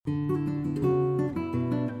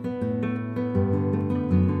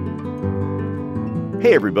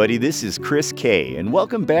Hey everybody, this is Chris K, and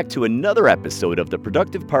welcome back to another episode of the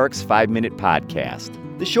Productive Parks 5-Minute Podcast,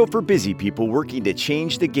 the show for busy people working to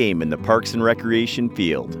change the game in the parks and recreation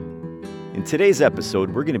field. In today's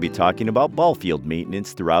episode, we're going to be talking about ball field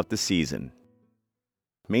maintenance throughout the season.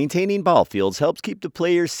 Maintaining ball fields helps keep the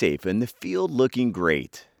players safe and the field looking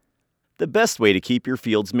great. The best way to keep your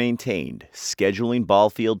fields maintained, scheduling ball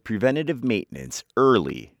field preventative maintenance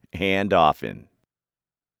early and often.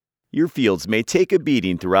 Your fields may take a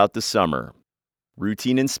beating throughout the summer.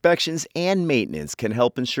 Routine inspections and maintenance can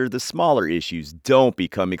help ensure the smaller issues don't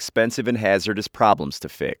become expensive and hazardous problems to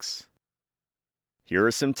fix. Here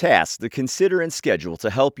are some tasks to consider and schedule to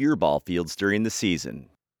help your ball fields during the season.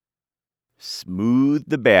 Smooth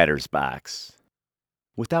the batter's box.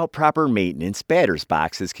 Without proper maintenance, batter's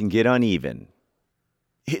boxes can get uneven.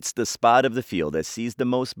 It's the spot of the field that sees the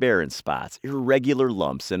most barren spots, irregular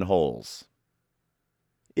lumps, and holes.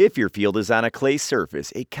 If your field is on a clay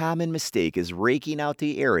surface, a common mistake is raking out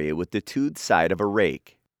the area with the toothed side of a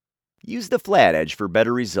rake. Use the flat edge for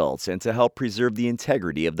better results and to help preserve the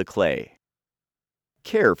integrity of the clay.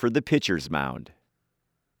 Care for the pitcher's mound.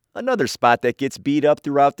 Another spot that gets beat up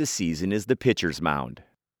throughout the season is the pitcher's mound.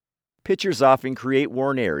 Pitchers often create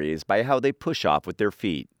worn areas by how they push off with their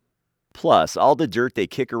feet. Plus, all the dirt they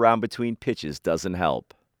kick around between pitches doesn't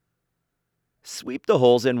help. Sweep the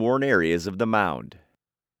holes and worn areas of the mound.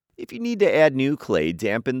 If you need to add new clay,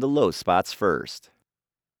 dampen the low spots first.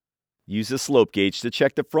 Use a slope gauge to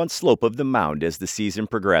check the front slope of the mound as the season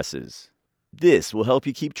progresses. This will help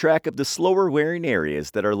you keep track of the slower wearing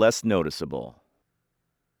areas that are less noticeable.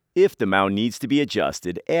 If the mound needs to be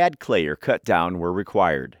adjusted, add clay or cut down where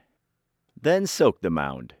required. Then soak the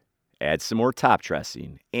mound, add some more top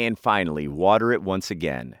dressing, and finally water it once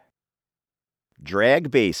again.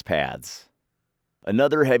 Drag base paths.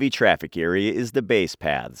 Another heavy traffic area is the base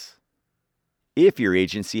paths. If your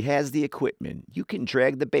agency has the equipment, you can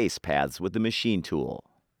drag the base paths with a machine tool.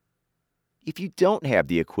 If you don't have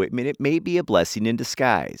the equipment, it may be a blessing in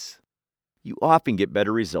disguise. You often get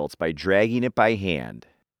better results by dragging it by hand.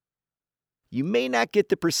 You may not get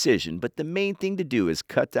the precision, but the main thing to do is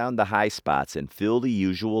cut down the high spots and fill the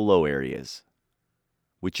usual low areas.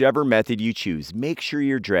 Whichever method you choose, make sure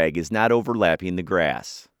your drag is not overlapping the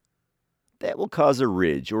grass. That will cause a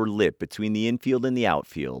ridge or lip between the infield and the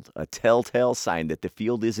outfield, a telltale sign that the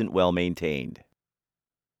field isn't well maintained.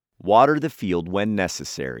 Water the field when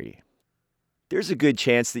necessary. There's a good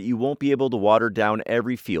chance that you won't be able to water down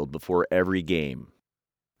every field before every game.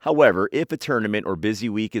 However, if a tournament or busy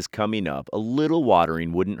week is coming up, a little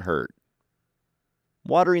watering wouldn't hurt.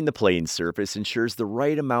 Watering the playing surface ensures the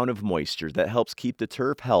right amount of moisture that helps keep the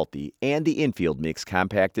turf healthy and the infield mix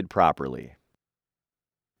compacted properly.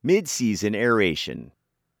 Mid-season aeration.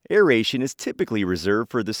 Aeration is typically reserved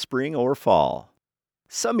for the spring or fall.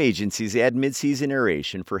 Some agencies add mid-season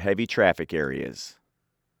aeration for heavy traffic areas.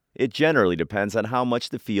 It generally depends on how much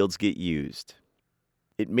the fields get used.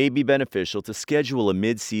 It may be beneficial to schedule a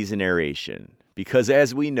mid-season aeration because,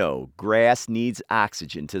 as we know, grass needs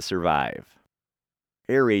oxygen to survive.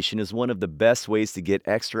 Aeration is one of the best ways to get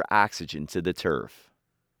extra oxygen to the turf.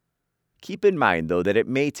 Keep in mind, though, that it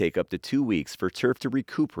may take up to 2 weeks for turf to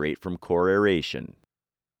recuperate from core aeration.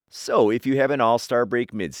 So, if you have an all-star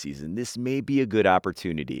break midseason, this may be a good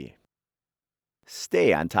opportunity.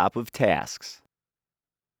 Stay on top of tasks.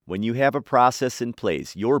 When you have a process in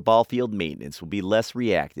place, your ball field maintenance will be less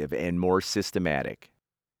reactive and more systematic.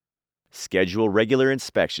 Schedule regular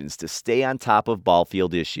inspections to stay on top of ball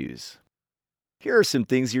field issues. Here are some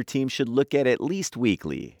things your team should look at least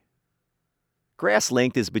weekly. Grass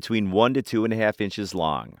length is between 1 to 2.5 inches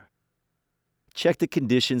long. Check the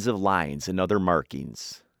conditions of lines and other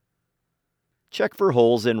markings. Check for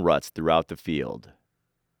holes and ruts throughout the field.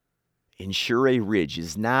 Ensure a ridge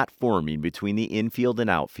is not forming between the infield and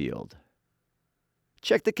outfield.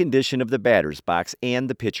 Check the condition of the batter's box and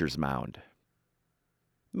the pitcher's mound.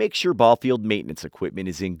 Make sure ball field maintenance equipment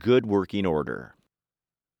is in good working order.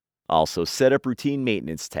 Also, set up routine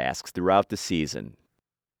maintenance tasks throughout the season.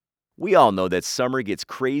 We all know that summer gets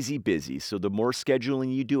crazy busy, so the more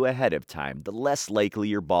scheduling you do ahead of time, the less likely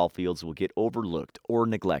your ball fields will get overlooked or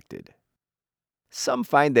neglected. Some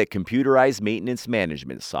find that computerized maintenance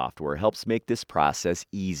management software helps make this process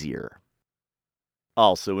easier.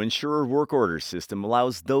 Also, ensure a work order system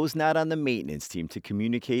allows those not on the maintenance team to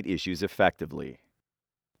communicate issues effectively.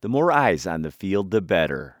 The more eyes on the field, the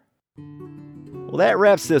better. Well, that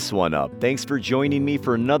wraps this one up. Thanks for joining me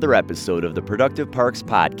for another episode of the Productive Parks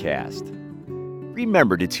Podcast.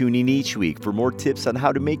 Remember to tune in each week for more tips on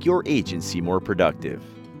how to make your agency more productive.